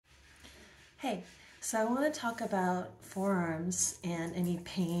Hey, so I want to talk about forearms and any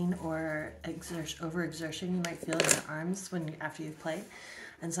pain or overexertion you might feel in your arms after you've played,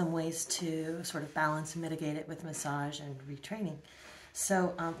 and some ways to sort of balance and mitigate it with massage and retraining.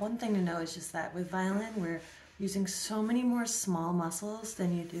 So one thing to know is just that with violin, we're using so many more small muscles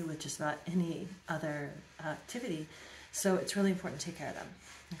than you do with just about any other activity. So it's really important to take care of them.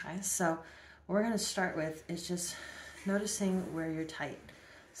 Okay, so what we're going to start with is just noticing where you're tight.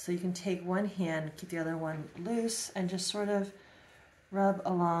 So you can take one hand, keep the other one loose, and just sort of rub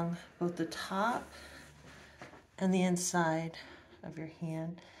along both the top and the inside of your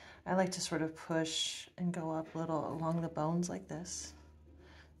hand. I like to sort of push and go up a little along the bones like this,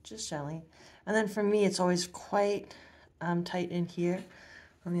 just gently. And then for me, it's always quite tight in here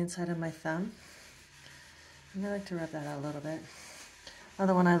on the inside of my thumb. And I like to rub that out a little bit.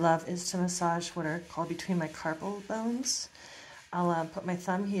 Another one I love is to massage what are called between my carpal bones. I'll put my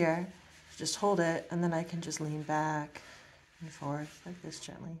thumb here, just hold it, and then I can just lean back and forth like this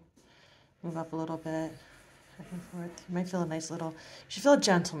gently. Move up a little bit, back and forth. You might feel a nice little, you should feel a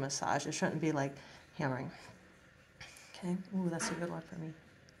gentle massage. It shouldn't be like hammering. Okay, ooh, that's a good one for me.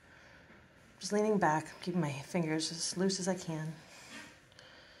 Just leaning back, keeping my fingers as loose as I can.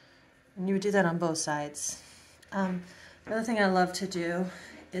 And you would do that on both sides. The other thing I love to do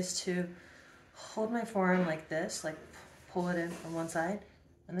is to hold my forearm like this, like pull it in from one side,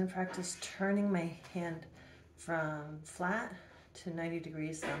 and then practice turning my hand from flat to 90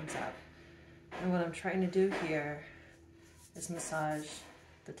 degrees thumbs up. And what I'm trying to do here is massage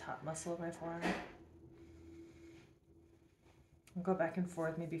the top muscle of my forearm. I'll go back and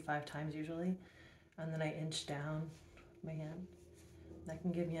forth maybe 5 times usually, and then I inch down my hand. That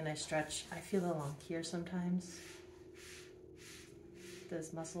can give me a nice stretch. I feel it along here sometimes.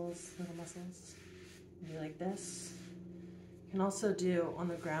 Those muscles, little muscles. Do like this. You can also do on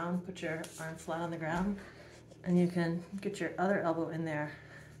the ground, put your arm flat on the ground, and you can get your other elbow in there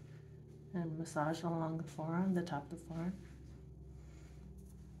and massage along the forearm, the top of the forearm.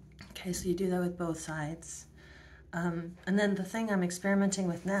 Okay, so you do that with both sides. And then the thing I'm experimenting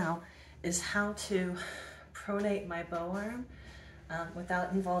with now is how to pronate my bow arm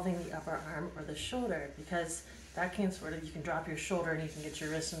without involving the upper arm or the shoulder, because that can sort of, you can drop your shoulder and you can get your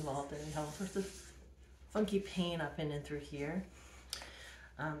wrist involved and you have all sorts of funky pain up in and through here.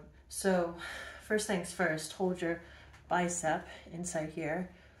 So first things first, hold your bicep inside here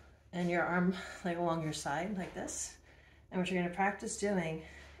and your arm like along your side like this. And what you're going to practice doing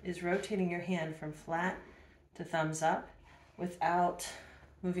is rotating your hand from flat to thumbs up without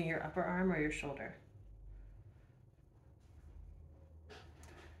moving your upper arm or your shoulder.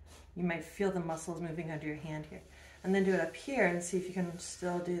 You might feel the muscles moving under your hand here. And then do it up here and see if you can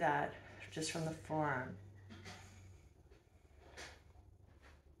still do that just from the forearm.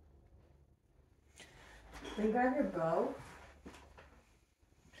 Then grab your bow.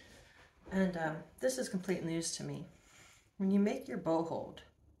 And this is complete news to me. When you make your bow hold,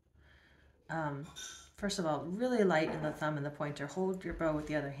 first of all, really light in the thumb and the pointer. Hold your bow with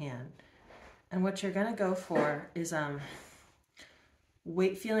the other hand. And what you're gonna go for is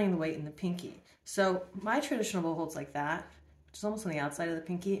feeling the weight in the pinky. So my traditional bow hold's like that, which is almost on the outside of the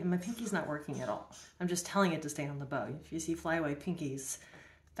pinky, and my pinky's not working at all. I'm just telling it to stay on the bow. If you see flyaway pinkies,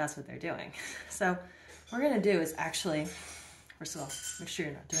 that's what they're doing. So what we're gonna do is actually, first of all, make sure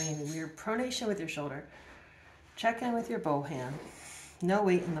you're not doing any weird pronation with your shoulder. Check in with your bow hand, no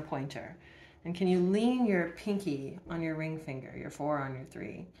weight in the pointer. And can you lean your pinky on your ring finger, your 4 on your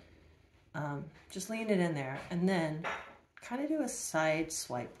 3? Just lean it in there, and then kind of do a side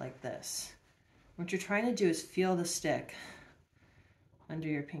swipe like this. What you're trying to do is feel the stick under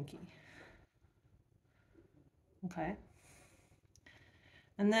your pinky. Okay?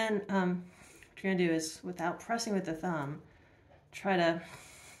 And then what you're gonna do is, without pressing with the thumb, I'm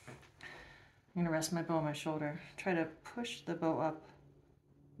gonna rest my bow on my shoulder, try to push the bow up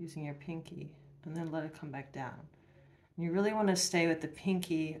using your pinky, and then let it come back down. And you really wanna stay with the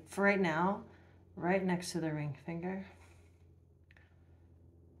pinky, for right now, right next to the ring finger.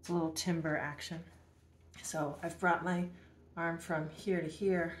 It's a little timber action. So I've brought my arm from here to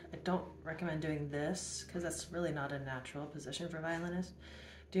here. I don't recommend doing this because that's really not a natural position for violinists.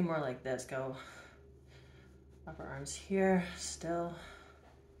 Do more like this. Go upper arms here, still,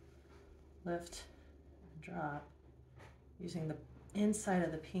 lift, and drop, using the inside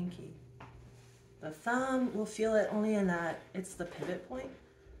of the pinky. The thumb will feel it only in that it's the pivot point,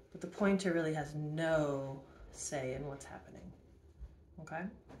 but the pointer really has no say in what's happening. Okay?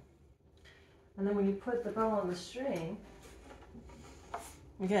 And then when you put the bow on the string,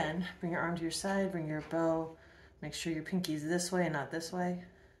 again, bring your arm to your side, bring your bow, make sure your pinky's this way and not this way.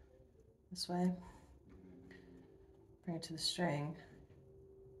 this way. Bring it to the string.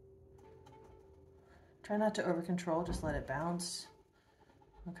 Try not to over control, just let it bounce.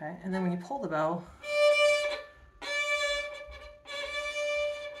 Okay, and then when you pull the bow,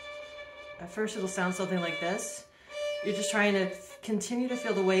 at first it'll sound something like this. You're just trying to continue to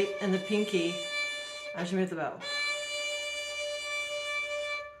feel the weight in the pinky as you move the bow.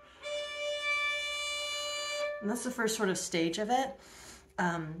 And that's the first sort of stage of it.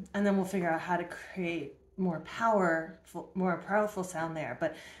 And then we'll figure out how to create more powerful sound there.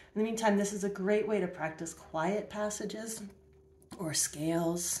 But in the meantime, this is a great way to practice quiet passages or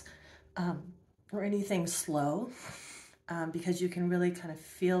scales or anything slow because you can really kind of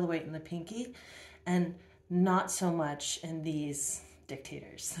feel the weight in the pinky and not so much in these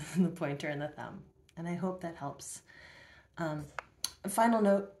dictators, the pointer and the thumb. And I hope that helps. A final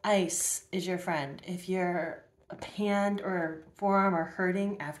note, ice is your friend. If your hand or forearm are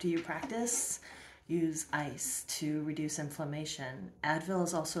hurting after you practice, use ice to reduce inflammation. Advil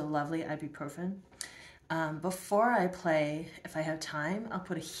is also a lovely ibuprofen. Before I play, if I have time, I'll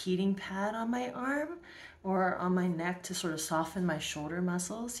put a heating pad on my arm or on my neck to sort of soften my shoulder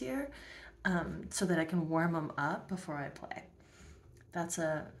muscles here so that I can warm them up before I play. That's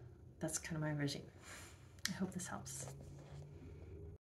kind of my regime. I hope this helps.